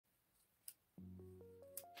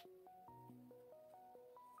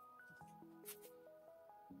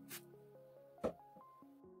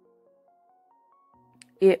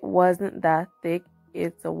It wasn't that thick.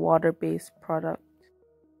 It's a water-based product.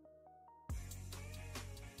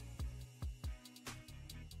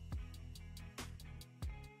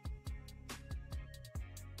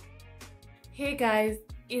 Hey guys,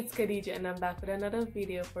 it's Khadija and I'm back with another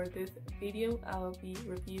video. For this video, I'll be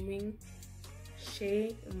reviewing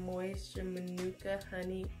Shea Moisture Manuka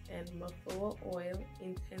Honey and Mafura Oil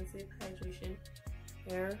Intensive Hydration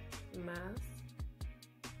Hair Mask.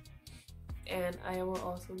 And I will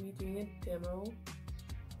also be doing a demo.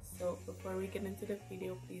 So before we get into the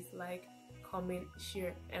video, please like, comment,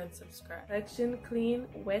 share, and subscribe. Section: clean,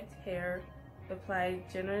 wet hair. Apply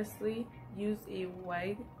generously. Use a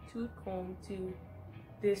wide tooth comb to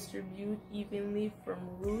distribute evenly from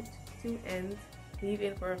root to ends. Leave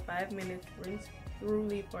it for 5 minutes. Rinse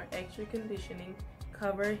thoroughly for extra conditioning.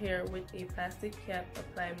 Cover hair with a plastic cap.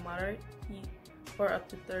 Apply moderate heat for up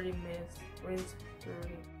to 30 minutes. Rinse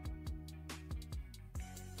thoroughly.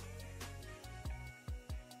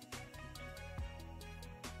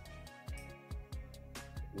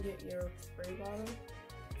 Get your spray bottle.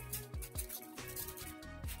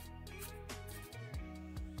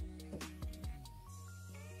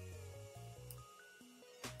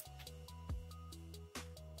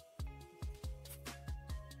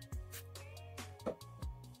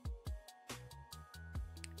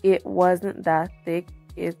 It wasn't that thick.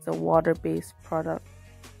 It's a water-based product.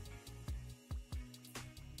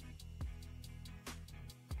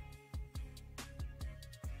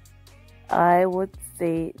 I would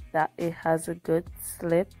say that it has a good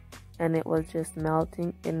slip and it was just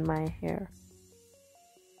melting in my hair.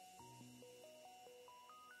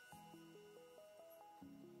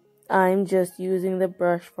 I'm just using the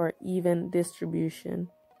brush for even distribution.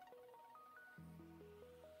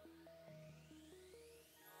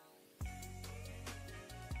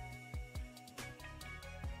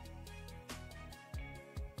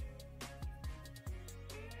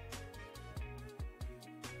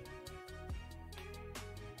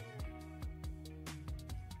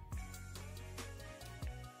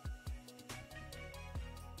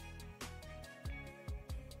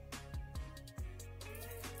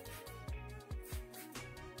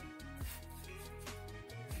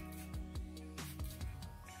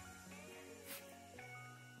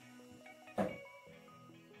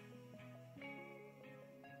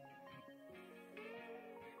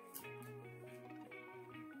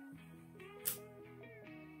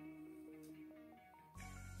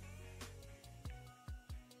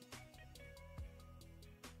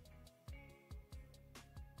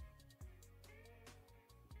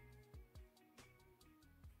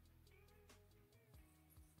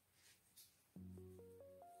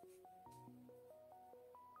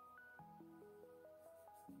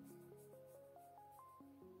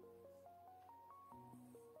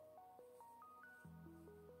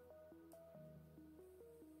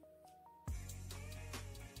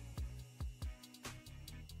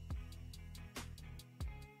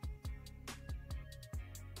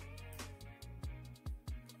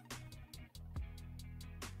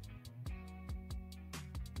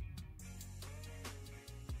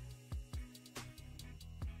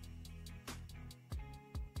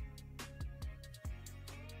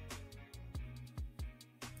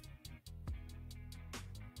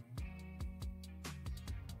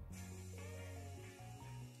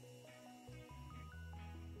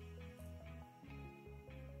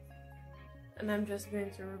 And I'm just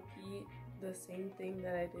going to repeat the same thing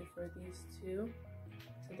that I did for these two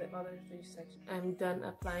to the other 3 sections. I'm done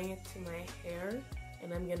applying it to my hair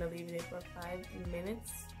and I'm gonna leave it for 5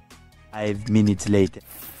 minutes. 5 minutes later.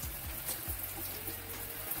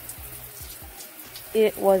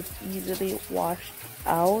 It was easily washed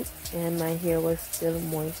out and my hair was still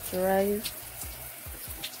moisturized.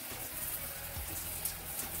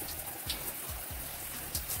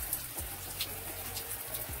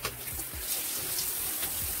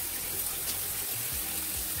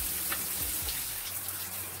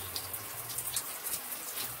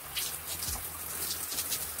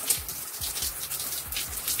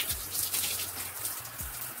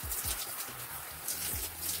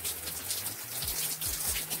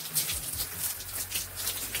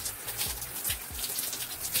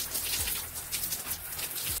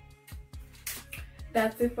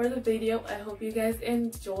 That's it for the video. I hope you guys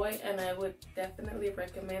enjoy and I would definitely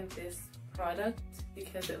recommend this product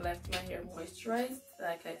because it left my hair moisturized,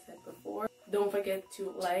 like I said before. Don't forget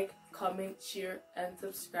to like, comment, share, and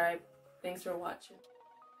subscribe. Thanks for watching.